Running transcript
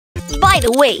By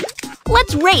the way,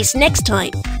 let's race next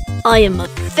time. I am a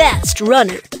fast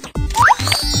runner.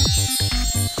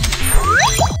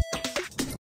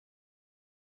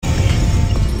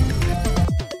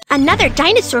 Another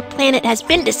dinosaur planet has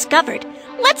been discovered.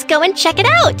 Let's go and check it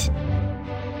out.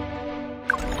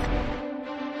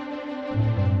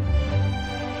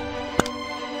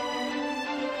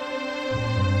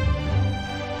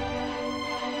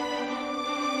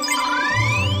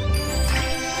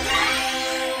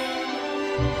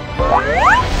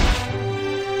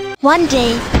 One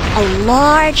day, a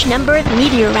large number of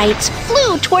meteorites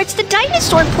flew towards the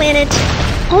dinosaur planet.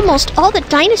 Almost all the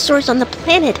dinosaurs on the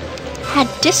planet had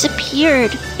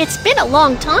disappeared. It's been a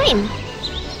long time.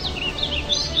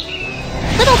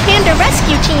 Little Panda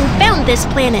Rescue Team found this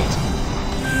planet.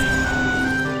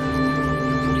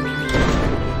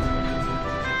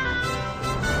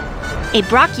 A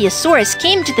Brachiosaurus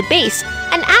came to the base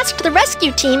and asked the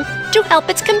rescue team to help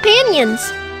its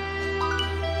companions.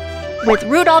 With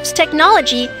Rudolph's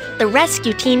technology, the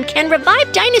rescue team can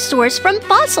revive dinosaurs from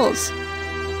fossils.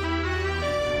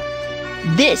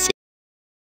 This is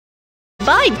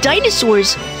revive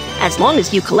dinosaurs. As long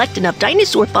as you collect enough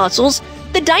dinosaur fossils,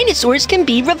 the dinosaurs can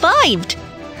be revived.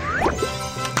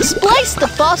 Splice the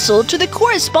fossil to the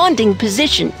corresponding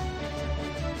position.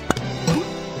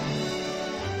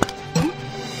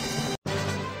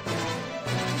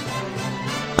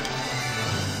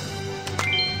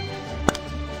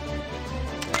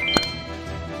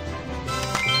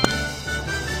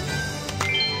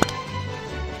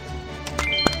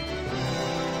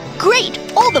 Great!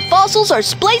 All the fossils are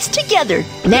spliced together.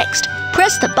 Next,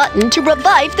 press the button to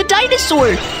revive the dinosaur.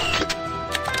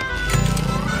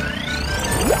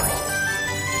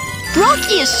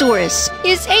 Brachiosaurus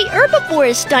is a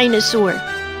herbivorous dinosaur.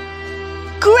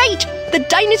 Great! The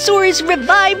dinosaur is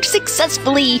revived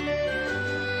successfully.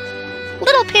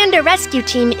 Little Panda Rescue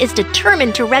Team is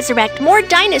determined to resurrect more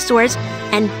dinosaurs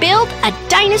and build a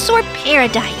dinosaur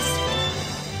paradise.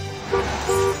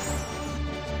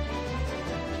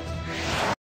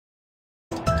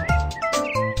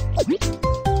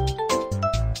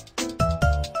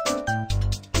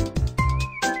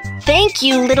 Thank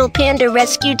you, Little Panda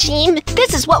Rescue Team.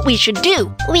 This is what we should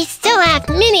do. We still have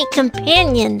many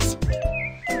companions.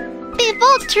 They've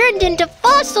all turned into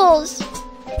fossils.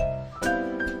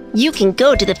 You can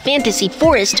go to the fantasy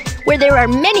forest where there are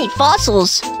many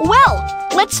fossils. Well,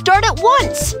 let's start at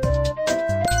once.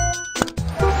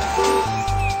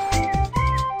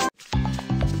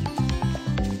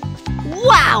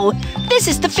 Wow, this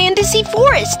is the fantasy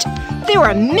forest. There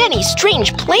are many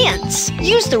strange plants.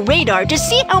 Use the radar to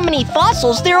see how many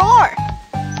fossils there are.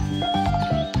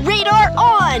 Radar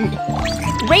on!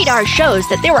 Radar shows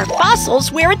that there are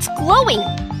fossils where it's glowing.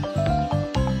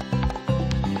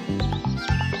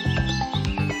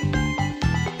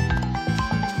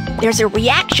 There's a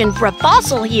reaction for a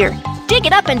fossil here. Dig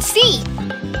it up and see.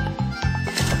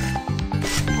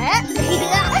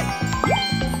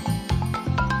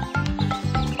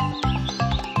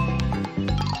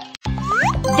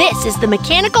 This is the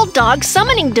mechanical dog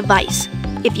summoning device.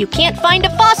 If you can't find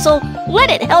a fossil,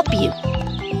 let it help you.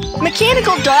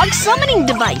 Mechanical dog summoning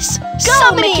device. Go,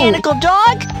 summoning. Mechanical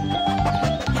dog!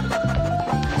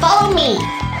 Follow me.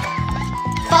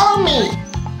 Follow me.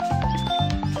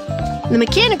 The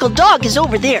mechanical dog is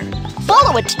over there.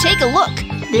 Follow it to take a look.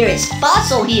 There is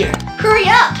fossil here. Hurry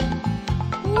up!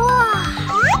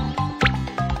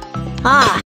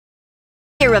 Ah,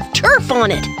 a layer of turf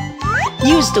on it.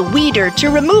 Use the weeder to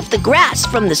remove the grass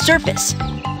from the surface.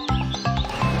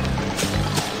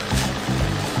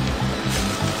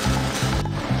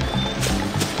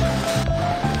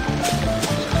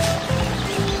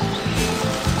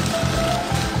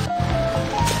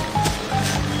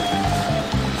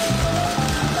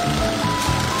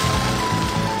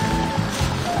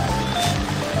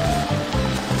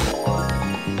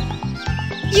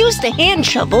 Use the hand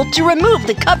shovel to remove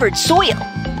the covered soil.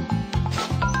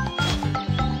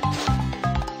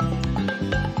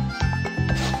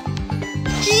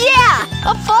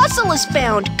 A fossil is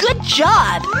found! Good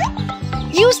job!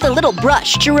 Use the little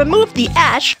brush to remove the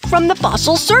ash from the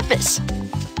fossil surface.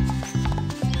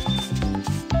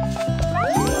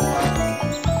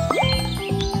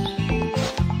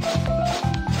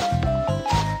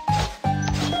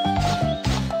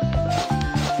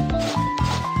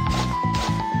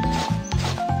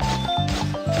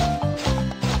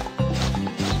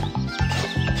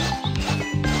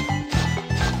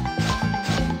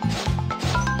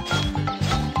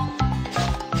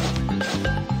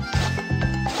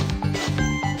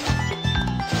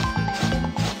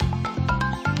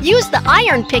 Use the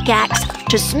iron pickaxe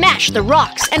to smash the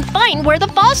rocks and find where the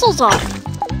fossils are.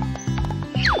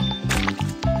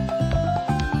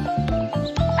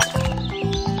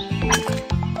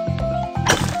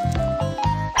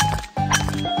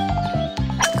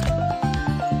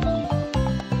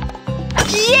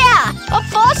 Yeah! A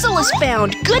fossil is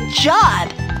found! Good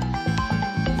job!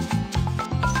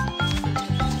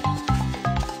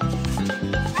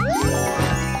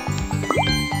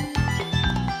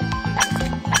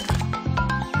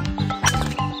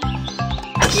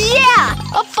 Yeah!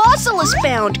 A fossil is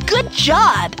found! Good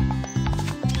job!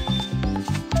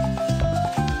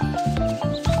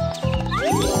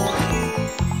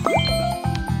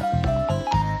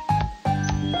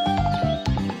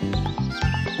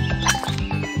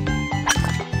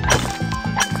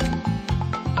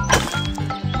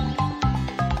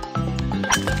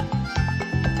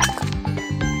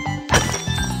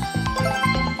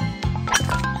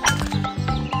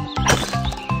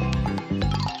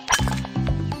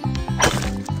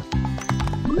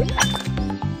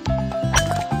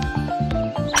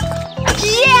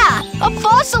 Yeah! A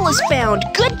fossil is found!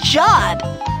 Good job!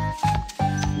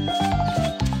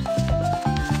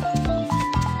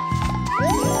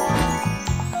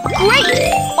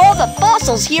 Great! All the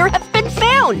fossils here have been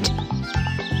found!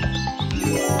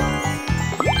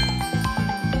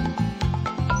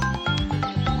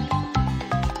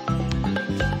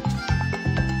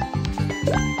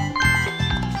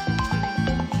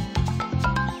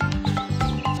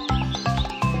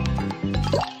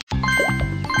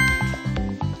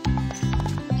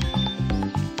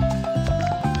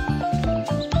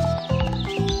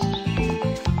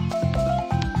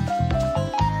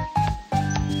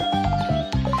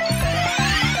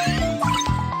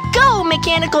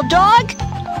 Mechanical dog!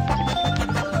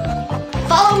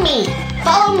 Follow me!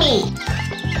 Follow me!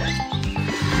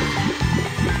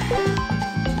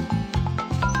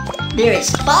 There is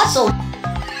fossil!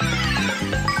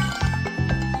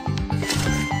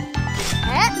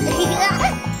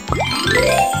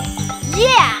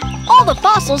 Yeah! All the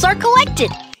fossils are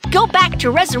collected! Go back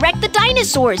to resurrect the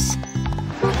dinosaurs!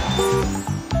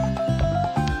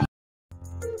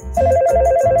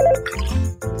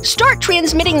 Start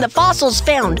transmitting the fossils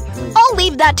found. I'll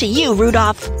leave that to you,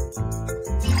 Rudolph.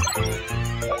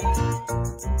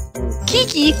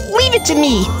 Kiki, leave it to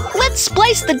me. Let's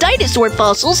splice the dinosaur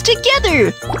fossils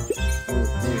together.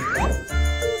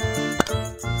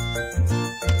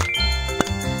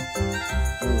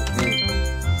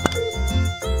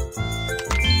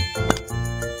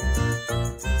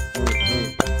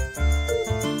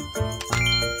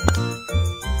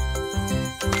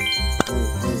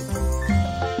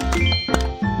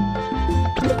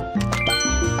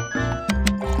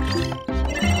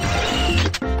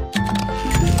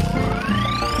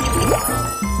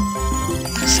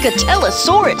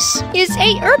 Scatellosaurus is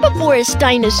a herbivorous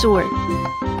dinosaur.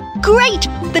 Great!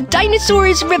 The dinosaur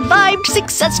is revived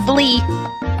successfully.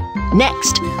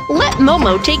 Next, let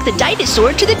Momo take the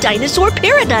dinosaur to the dinosaur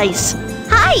paradise.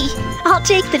 Hi! I'll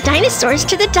take the dinosaurs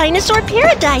to the dinosaur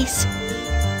paradise.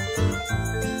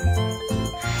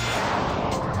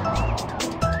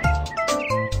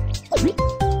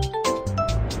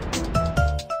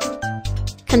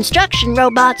 Construction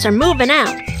robots are moving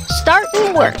out.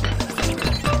 Starting work.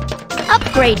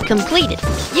 Upgrade completed.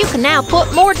 You can now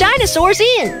put more dinosaurs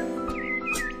in.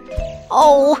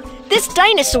 Oh, this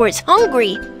dinosaur is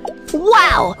hungry.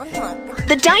 Wow!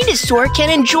 The dinosaur can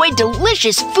enjoy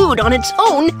delicious food on its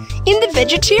own in the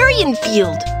vegetarian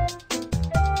field.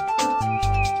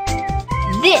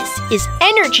 This is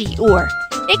energy ore.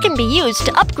 It can be used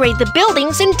to upgrade the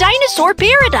buildings in Dinosaur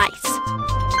Paradise.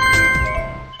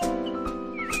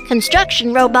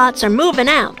 Construction robots are moving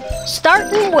out.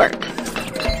 Starting work.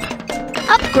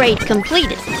 Upgrade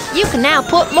completed. You can now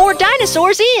put more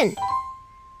dinosaurs in.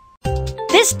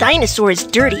 This dinosaur is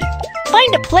dirty.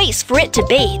 Find a place for it to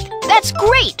bathe. That's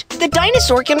great! The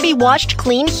dinosaur can be washed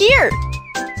clean here.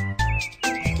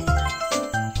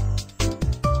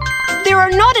 There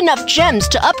are not enough gems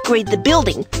to upgrade the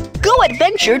building. Go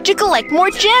adventure to collect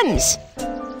more gems.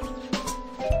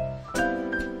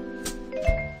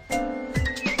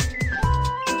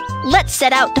 Let's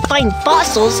set out to find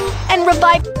fossils and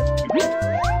revive.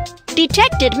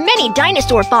 Detected many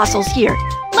dinosaur fossils here.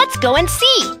 Let's go and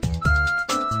see.